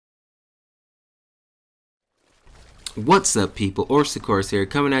What's up, people? Course here,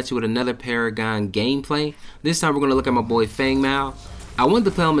 coming at you with another Paragon gameplay. This time we're going to look at my boy Feng Mao. I wanted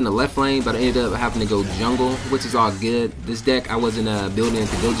to play him in the left lane, but I ended up having to go jungle, which is all good. This deck I wasn't building it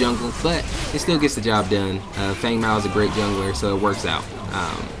to go jungle, but it still gets the job done. Feng Mao is a great jungler, so it works out.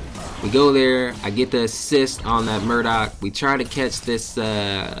 We go there, I get the assist on that Murdoch. We try to catch this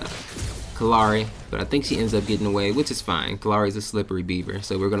Kalari, but I think she ends up getting away, which is fine. Kalari's a slippery beaver,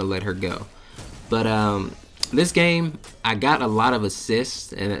 so we're going to let her go. But this game, I got a lot of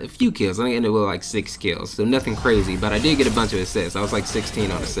assists and a few kills. I think I ended with like 6 kills, so nothing crazy, but I did get a bunch of assists. I was like 16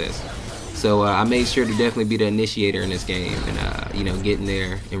 on assists. So I made sure to definitely be the initiator in this game and, you know, get in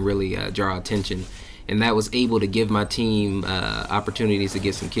there and really draw attention. And that was able to give my team opportunities to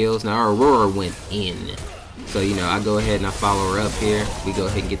get some kills. Now, our Aurora went in. So, you know, I go ahead and I follow her up here. We go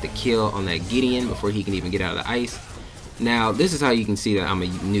ahead and get the kill on that Gideon before he can even get out of the ice. Now, this is how you can see that I'm a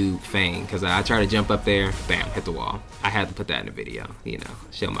new Fang, because I try to jump up there, bam, hit the wall. I had to put that in the video, you know,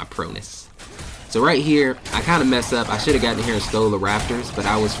 show my proness. So right here, I kind of messed up. I should have gotten here and stole the Raptors, but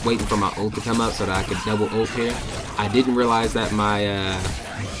I was waiting for my ult to come up so that I could double ult here. I didn't realize that my,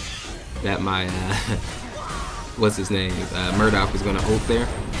 what's his name, Murdoch was going to ult there.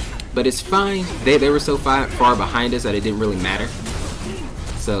 But it's fine. They were so far behind us that it didn't really matter.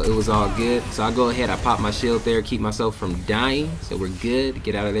 So it was all good. So I go ahead, I pop my shield there, keep myself from dying. So we're good.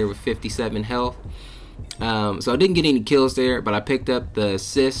 Get out of there with 57 health. So I didn't get any kills there, but I picked up the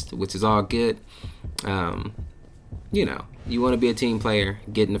assist, which is all good. You know, you want to be a team player,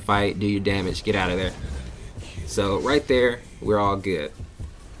 get in the fight, do your damage, get out of there. So right there, we're all good.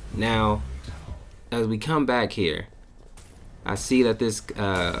 Now, as we come back here, I see that this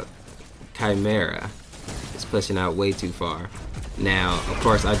Chimera is pushing out way too far. Now, of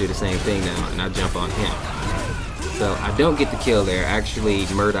course, I do the same thing now, and I jump on him. So I don't get the kill there. Actually,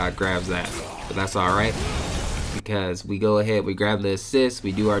 Murdoch grabs that, but that's all right because we go ahead, we grab the assist,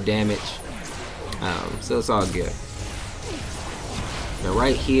 we do our damage. So it's all good. Now,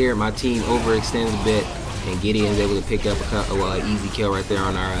 right here, my team overextends a bit, and Gideon's able to pick up an easy kill right there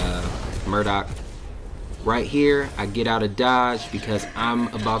on our Murdoch. Right here, I get out of dodge because I'm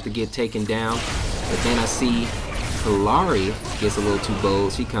about to get taken down, but then I see Kalari gets a little too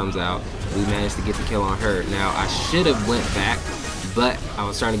bold. She comes out. We managed to get the kill on her. Now, I should have went back, but I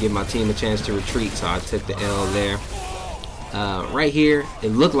was trying to give my team a chance to retreat, so I took the L there. Right here, it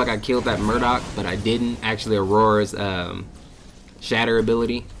looked like I killed that Murdoch, but I didn't. Actually, Aurora's shatter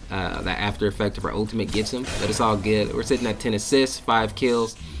ability, that after effect of her ultimate gets him, but it's all good. We're sitting at 10 assists, 5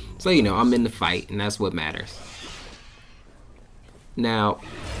 kills. So, you know, I'm in the fight, and that's what matters. Now,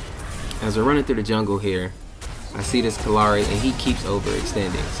 as we're running through the jungle here, I see this Kalari, and he keeps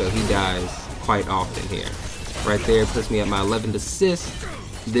overextending, so he dies quite often here. Right there puts me at my 11th assist.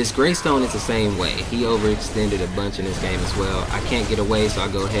 This Greystone is the same way. He overextended a bunch in this game as well. I can't get away, so I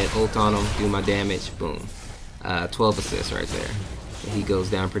go ahead, ult on him, do my damage, boom. 12 assists right there. And he goes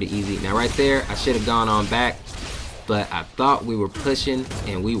down pretty easy. Now right there, I should have gone on back, but I thought we were pushing,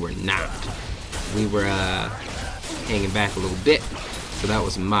 and we were not. We were hanging back a little bit, so that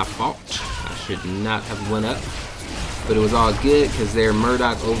was my fault. I should not have went up, but it was all good because their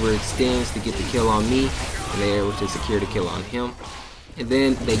Murdoch overextends to get the kill on me, and they're able to secure the kill on him. And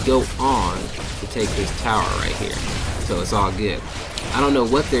then they go on to take this tower right here, so it's all good. I don't know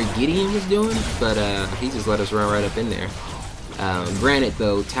what their Gideon was doing, but he just let us run right up in there. Granted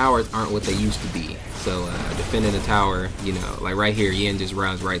though, towers aren't what they used to be, so defending a tower, you know, like right here, Yin just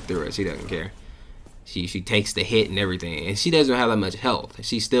runs right through it. She doesn't care. She takes the hit and everything, and she doesn't have that much health.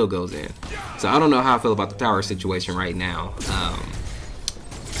 She still goes in. So I don't know how I feel about the tower situation right now.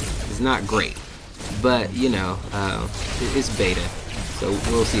 It's not great, but you know, it's beta, so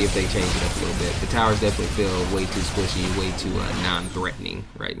we'll see if they change it up a little bit. The towers definitely feel way too squishy, way too non-threatening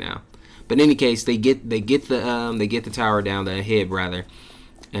right now. But in any case, they get the tower down, the hib rather,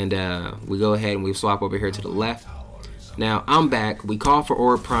 and we go ahead and we swap over here to the left. Now, I'm back. We call for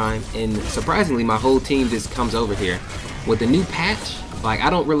Aura Prime, and surprisingly, my whole team just comes over here. With the new patch, like, I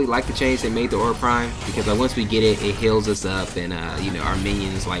don't really like the change they made to Aura Prime, because like, once we get it, it heals us up, and, you know, our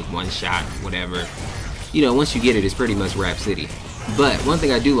minions, like, one shot, whatever. You know, once you get it, it's pretty much Rap City. But one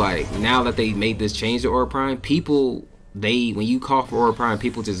thing I do like, now that they made this change to Aura Prime, people, when you call for Aura Prime,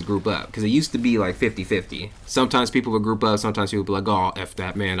 people just group up, because it used to be like 50-50. Sometimes people would group up, sometimes people would be like, oh, F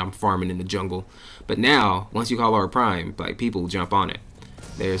that, man, I'm farming in the jungle. But now, once you call Aura Prime, like, people jump on it.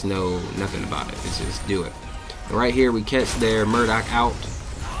 There's nothing about it. It's just do it. And right here, we catch their Murdoch out.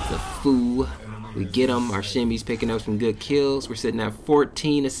 The fool. We get him. Our Shimby's picking up some good kills. We're sitting at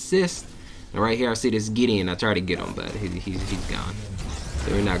 14 assists. And right here, I see this Gideon. I try to get him, but he's gone.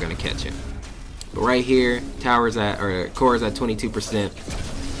 So we're not going to catch him. But right here, core is at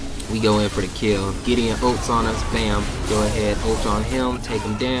 22%. We go in for the kill. Gideon ults on us, bam. Go ahead, ult on him, take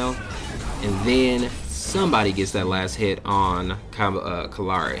him down. And then somebody gets that last hit on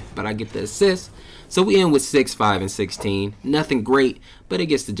Kalari. But I get the assist. So we end with 6, 5, and 16. Nothing great, but it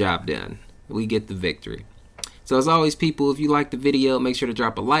gets the job done. We get the victory. So as always, people, if you like the video, make sure to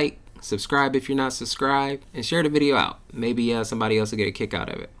drop a like, subscribe if you're not subscribed, and share the video out. Maybe somebody else will get a kick out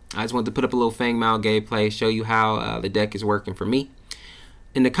of it. I just wanted to put up a little Feng Mao gameplay, show you how the deck is working for me.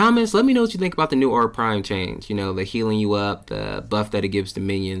 In the comments, let me know what you think about the new Aura Prime change. You know, the healing you up, the buff that it gives to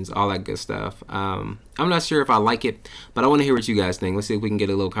minions, all that good stuff. I'm not sure if I like it, but I want to hear what you guys think. Let's see if we can get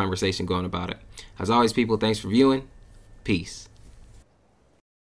a little conversation going about it. As always, people, thanks for viewing. Peace.